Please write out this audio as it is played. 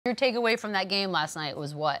Your takeaway from that game last night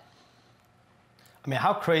was what? I mean,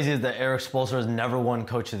 how crazy is that Eric Spoelstra has never won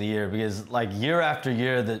Coach of the Year? Because, like, year after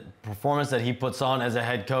year, the performance that he puts on as a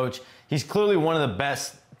head coach, he's clearly one of the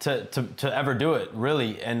best to ever do it,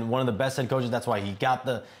 really, and one of the best head coaches. That's why he got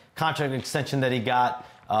the contract extension that he got,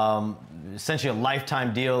 essentially a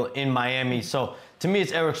lifetime deal in Miami. So, to me,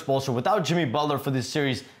 it's Eric Spoelstra. Without Jimmy Butler for this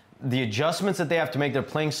series, the adjustments that they have to make, they're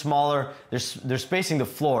playing smaller, they're spacing the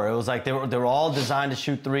floor. It was like they were all designed to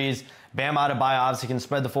shoot threes. Bam Adebayo obviously can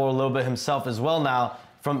spread the floor a little bit himself as well now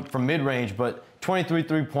from mid-range, but 23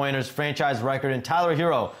 three-pointers, franchise record. And Tyler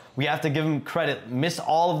Hero, we have to give him credit, missed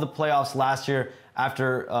all of the playoffs last year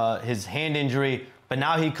after his hand injury, but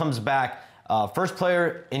now he comes back. First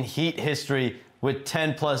player in Heat history with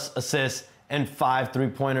 10-plus assists and 5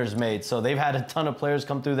 three-pointers made. So they've had a ton of players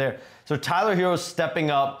come through there. So Tyler Hero's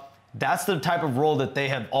stepping up. That's the type of role that they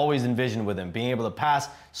have always envisioned with him, being able to pass,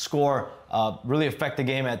 score, really affect the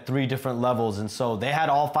game at 3 different levels. And so they had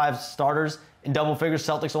all 5 starters in double figures.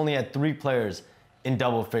 Celtics only had 3 players in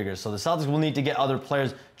double figures. So the Celtics will need to get other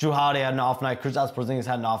players. Jrue Holiday had an off night. Kristaps Porzingis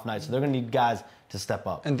had an off night. So they're going to need guys to step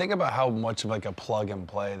up. And think about how much of like a plug and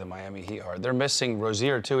play the Miami Heat are. They're missing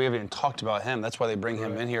Rozier too. We haven't even talked about him. That's why they bring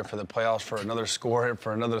him in here for the playoffs, for another scorer,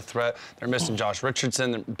 for another threat. They're missing Josh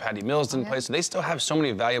Richardson. Patty Mills didn't play. So they still have so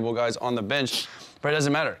many valuable guys on the bench. But it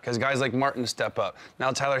doesn't matter because guys like Martin step up.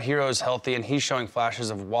 Now Tyler Hero is healthy and he's showing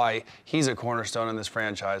flashes of why he's a cornerstone in this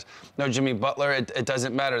franchise. No Jimmy Butler, it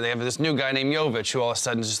doesn't matter. They have this new guy named Jovic who all of a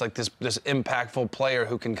sudden is just like this impactful player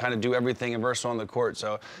who can kind of do everything and versatile on the court.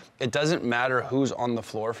 So it doesn't matter who's on the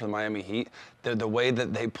floor for the Miami Heat. The way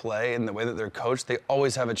that they play and the way that they're coached, they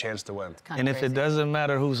always have a chance to win. And if it doesn't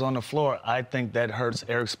matter who's on the floor, I think that hurts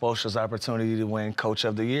Eric Spoelstra's opportunity to win Coach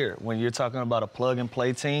of the Year. When you're talking about a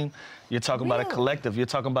plug-and-play team, you're talking about a collective. You're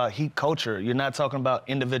talking about Heat culture. You're not talking about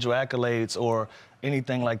individual accolades or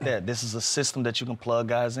anything like that. This is a system that you can plug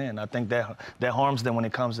guys in. I think that harms them when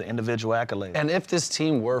it comes to individual accolades. And if this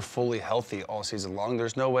team were fully healthy all season long,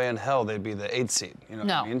 there's no way in hell they'd be the 8th seed. You know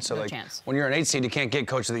what I mean? So no like chance. When you're an 8th seed, you can't get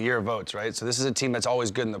Coach of the Year votes, right? So this is a team that's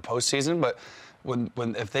always good in the postseason, but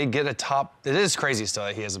if they get a top, it is crazy still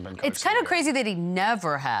that he hasn't been coached. It's kind of crazy that he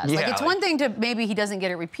never has. Yeah, like it's one thing to maybe he doesn't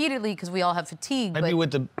get it repeatedly because we all have fatigue. Maybe but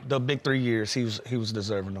with the big 3 years, he was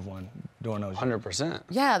deserving of one during those 100%.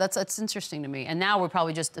 yeah, that's interesting to me. And now we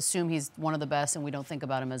probably just assume he's one of the best, and we don't think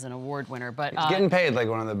about him as an award winner. But He's getting paid like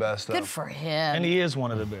one of the best. Though. Good for him. And he is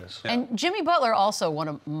one of the best. And Jimmy Butler, also one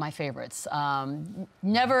of my favorites.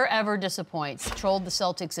 Never, ever disappoints. Trolled the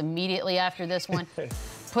Celtics immediately after this one.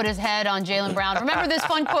 Put his head on Jaylen Brown. Remember this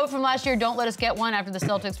fun quote from last year, don't let us get one, after the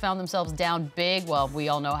Celtics found themselves down big? Well, we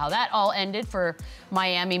all know how that all ended for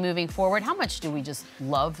Miami moving forward. How much do we just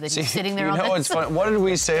love that he's sitting there on the... What's funny? What did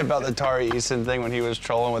we say about the Tari Eason thing when he was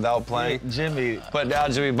trolling without playing? Jimmy. But now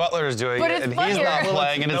Jimmy Butler is doing it, and he's not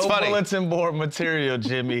playing, and it's funny. No bulletin board material,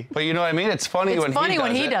 Jimmy. But you know what I mean? It's funny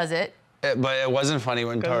when he does it. But it wasn't funny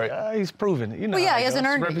when Tari. He's proven it. You know, well, yeah, he hasn't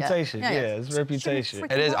earned reputation. it yet. Yeah, his reputation.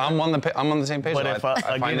 It is. I'm on the same page. But if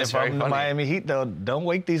I'm the Miami Heat, though, don't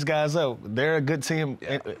wake these guys up. They're a good team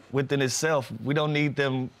within itself. We don't need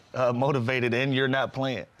them motivated, and you're not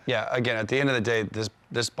playing. Yeah. Again, at the end of the day,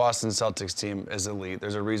 this Boston Celtics team is elite.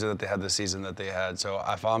 There's a reason that they had the season that they had. So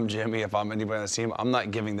if I'm Jimmy, if I'm anybody on this team, I'm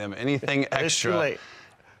not giving them anything extra. Too late.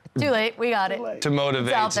 Too late. We got it. To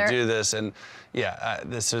motivate to do this, and yeah,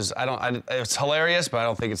 this is. It's hilarious, but I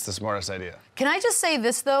don't think it's the smartest idea. Can I just say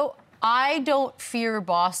this though? I don't fear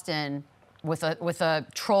Boston with a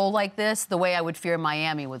troll like this the way I would fear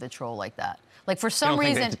Miami with a troll like that. Like for some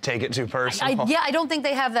reason, they have to take it too personal. I don't think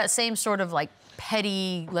they have that same sort of like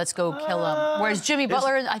petty, let's go kill him. Whereas Jimmy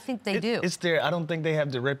Butler, I think they do. It's there. I don't think they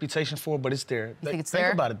have the reputation for it, but it's there. You think it's Think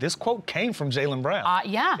there? about it. This quote came from Jaylen Brown.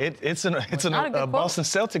 Yeah. It's a Boston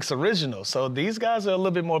Celtics original. So these guys are a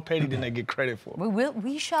little bit more petty than they get credit for.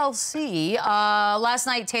 We shall see. Last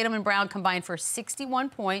night, Tatum and Brown combined for 61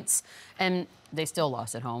 points, and they still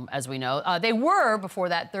lost at home, as we know. They were, before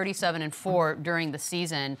that, 37-4 during the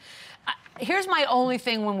season. Here's my only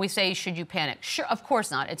thing when we say, should you panic? Sure, of course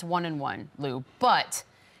not. It's 1-1, Lou. But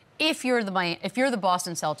if you're the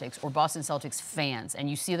Boston Celtics or Boston Celtics fans and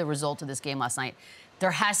you see the result of this game last night,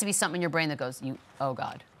 there has to be something in your brain that goes, oh,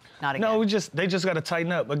 God, not again. No, they just got to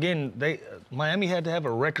tighten up. Again, Miami had to have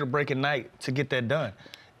a record-breaking night to get that done.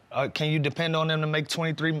 Can you depend on them to make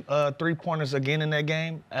 23 three-pointers again in that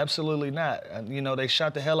game? Absolutely not. You know, they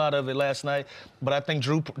shot the hell out of it last night, but I think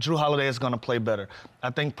Drew Holiday is going to play better. I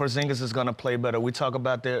think Porzingis is going to play better. We talk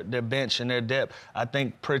about their bench and their depth. I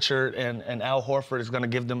think Pritchard and Al Horford is going to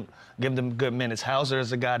give them good minutes. Hauser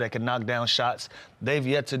is a guy that can knock down shots. They've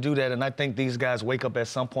yet to do that, and I think these guys wake up at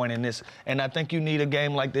some point in this. And I think you need a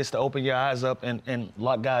game like this to open your eyes up and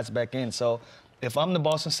lock guys back in. So if I'm the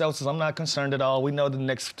Boston Celtics, I'm not concerned at all. We know the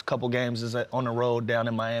next couple games is on the road down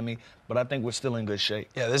in Miami, but I think we're still in good shape.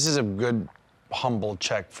 Yeah, this is a good, humble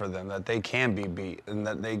check for them that they can be beat and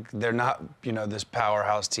that they're not, you know, this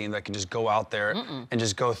powerhouse team that can just go out there and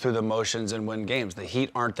just go through the motions and win games. The Heat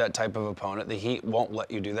aren't that type of opponent. The Heat won't let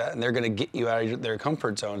you do that, and they're going to get you out of their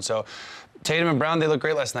comfort zone. So Tatum and Brown, they look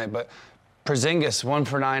great last night, but Porzingis, 1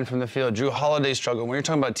 for 9 from the field. Drew Holiday struggled. When you're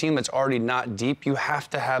talking about a team that's already not deep, you have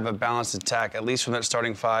to have a balanced attack, at least from that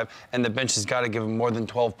starting 5, and the bench has got to give them more than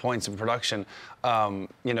 12 points in production,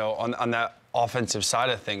 you know, on that offensive side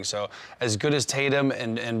of things. So as good as Tatum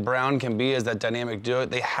and Brown can be as that dynamic duo,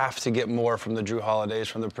 they have to get more from the Drew Holidays,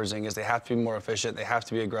 from the Porzingis. They have to be more efficient. They have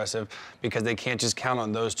to be aggressive because they can't just count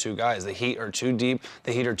on those two guys. The Heat are too deep.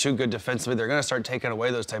 The Heat are too good defensively. They're going to start taking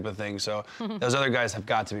away those type of things. So those other guys have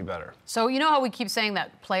got to be better. So you know how we keep saying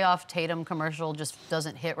that playoff Tatum commercial just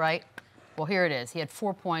doesn't hit right? Well, here it is. He had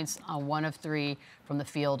 4 points on 1 of 3 from the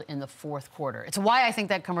field in the fourth quarter. It's why I think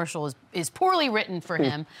that commercial is poorly written for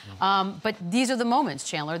him. But these are the moments,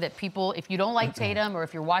 Chandler, that people, if you don't like Tatum or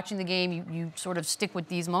if you're watching the game, you sort of stick with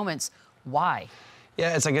these moments. Why?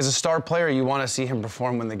 Yeah, it's like as a star player, you want to see him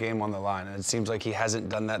perform when the game on the line, and it seems like he hasn't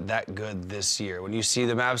done that good this year. When you see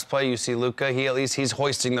the Mavs play, you see Luka, he's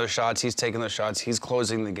hoisting those shots, he's taking those shots, he's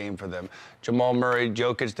closing the game for them. Jamal Murray,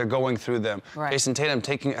 Jokic, they're going through them. Right. Jayson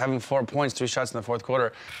Tatum having 4 points, 3 shots in the fourth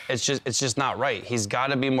quarter, it's just not right. He's got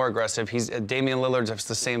to be more aggressive. Damian Lillard's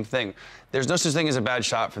the same thing. There's no such thing as a bad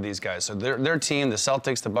shot for these guys. So their team, the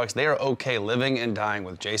Celtics, the Bucks, they are okay living and dying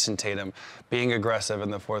with Jayson Tatum being aggressive in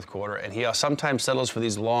the fourth quarter. And he sometimes settles for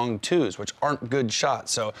these long twos, which aren't good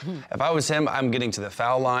shots. So if I was him, I'm getting to the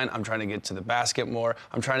foul line. I'm trying to get to the basket more.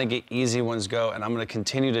 I'm trying to get easy ones go. And I'm going to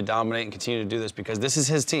continue to dominate and continue to do this because this is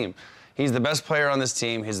his team. He's the best player on this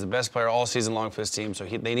team. He's the best player all season long for this team. So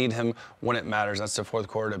they need him when it matters. That's the fourth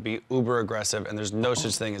quarter to be uber aggressive, and there's no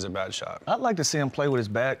such thing as a bad shot. I'd like to see him play with his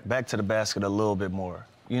back to the basket a little bit more.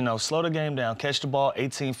 You know, slow the game down. Catch the ball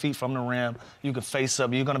 18 feet from the rim. You can face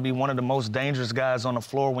up. You're going to be one of the most dangerous guys on the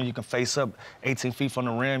floor when you can face up 18 feet from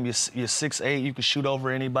the rim. You're 6'8". You can shoot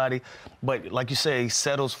over anybody. But like you say, he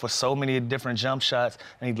settles for so many different jump shots,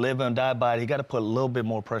 and he live and die by it. He got to put a little bit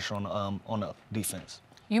more pressure on the defense.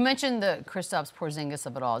 You mentioned the Kristaps Porzingis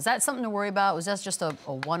of it all. Is that something to worry about? Was that just a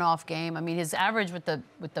one-off game? I mean, his average with the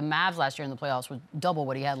Mavs last year in the playoffs was double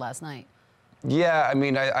what he had last night. Yeah, I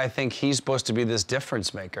mean, I think he's supposed to be this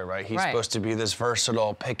difference maker, right? He's supposed to be this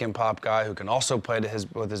versatile pick-and-pop guy who can also play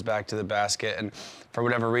with his back to the basket. And for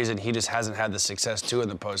whatever reason, he just hasn't had the success, too, in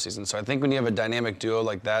the postseason. So I think when you have a dynamic duo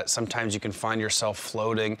like that, sometimes you can find yourself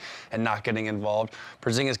floating and not getting involved.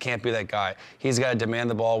 Porzingis can't be that guy. He's got to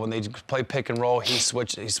demand the ball. When they play pick and roll,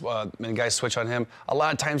 and guys switch on him. A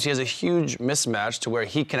lot of times he has a huge mismatch to where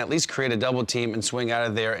he can at least create a double team and swing out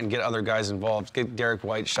of there and get other guys involved, get Derek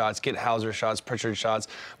White shots, get Hauser shots, Pritchard shots,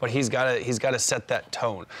 but he's got to set that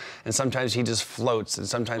tone. And sometimes he just floats, and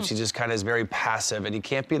sometimes he just kind of is very passive, and he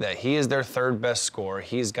can't be that. He is their third best scorer.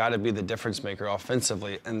 He's got to be the difference maker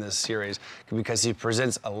offensively in this series because he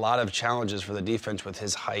presents a lot of challenges for the defense with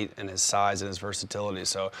his height and his size and his versatility.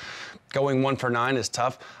 So going 1 for 9 is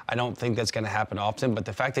tough. I don't think that's going to happen often, but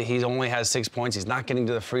the fact that he only has 6 points, he's not getting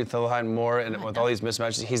to the free throw line more, and with all these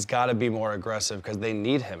mismatches, he's got to be more aggressive because they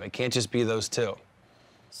need him. It can't just be those two.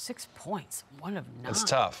 6 points, 1 of 9. It's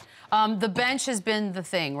tough. The bench has been the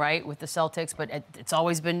thing, right, with the Celtics, but it's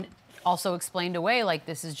always been also explained away like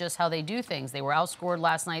this is just how they do things. They were outscored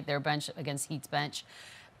last night, their bench against Heat's bench.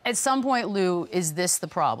 At some point, Lou, is this the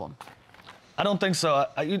problem? I don't think so.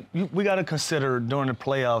 We got to consider during the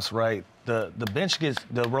playoffs, right? The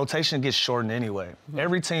rotation gets shortened anyway.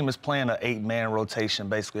 Every team is playing an 8-man rotation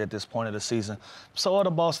basically at this point of the season. So are the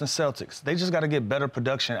Boston Celtics. They just got to get better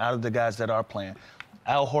production out of the guys that are playing.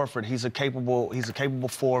 Al Horford, he's a capable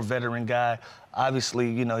 4 veteran guy. Obviously,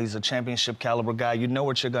 you know, he's a championship caliber guy. You know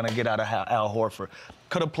what you're going to get out of Al Horford.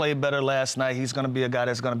 Could have played better last night. He's going to be a guy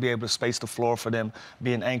that's going to be able to space the floor for them,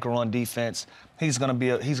 be an anchor on defense. He's going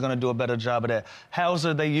to do a better job of that.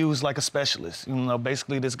 Hauser, they use like a specialist. You know,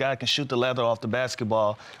 basically this guy can shoot the leather off the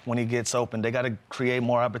basketball when he gets open. They got to create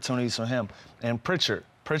more opportunities for him. And Pritchard,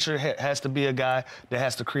 Pritchard has to be a guy that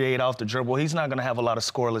has to create off the dribble. He's not going to have a lot of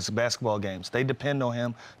scoreless basketball games. They depend on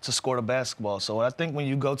him to score the basketball. So I think when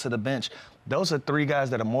you go to the bench, those are three guys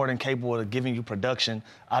that are more than capable of giving you production.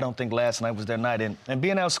 I don't think last night was their night. And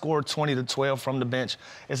being outscored 20-12 from the bench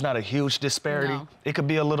is not a huge disparity. No. It could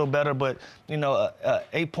be a little better, but, you know, an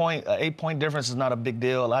eight-point difference is not a big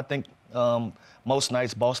deal. I think most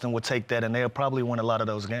nights Boston would take that, and they'll probably win a lot of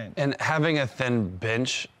those games. And having a thin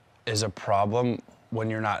bench is a problem when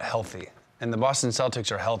you're not healthy. And the Boston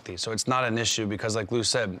Celtics are healthy, so it's not an issue because, like Lou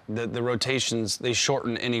said, the rotations, they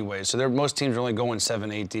shorten anyway. So most teams are only going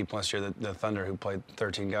 7-8 deep unless you're the Thunder, who played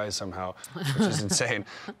 13 guys somehow, which is insane.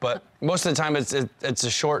 But most of the time, it's a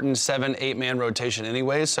shortened 7-8-man rotation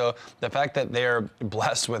anyway. So the fact that they're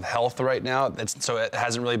blessed with health right now, so it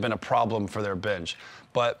hasn't really been a problem for their bench.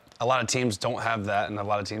 But a lot of teams don't have that, and a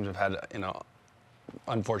lot of teams have had, you know,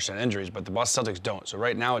 unfortunate injuries, but the Boston Celtics don't. So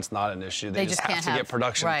right now it's not an issue. They just have to get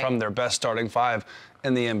production from their best starting five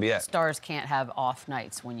in the NBA. Stars can't have off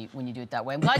nights when you do it that way. I'm glad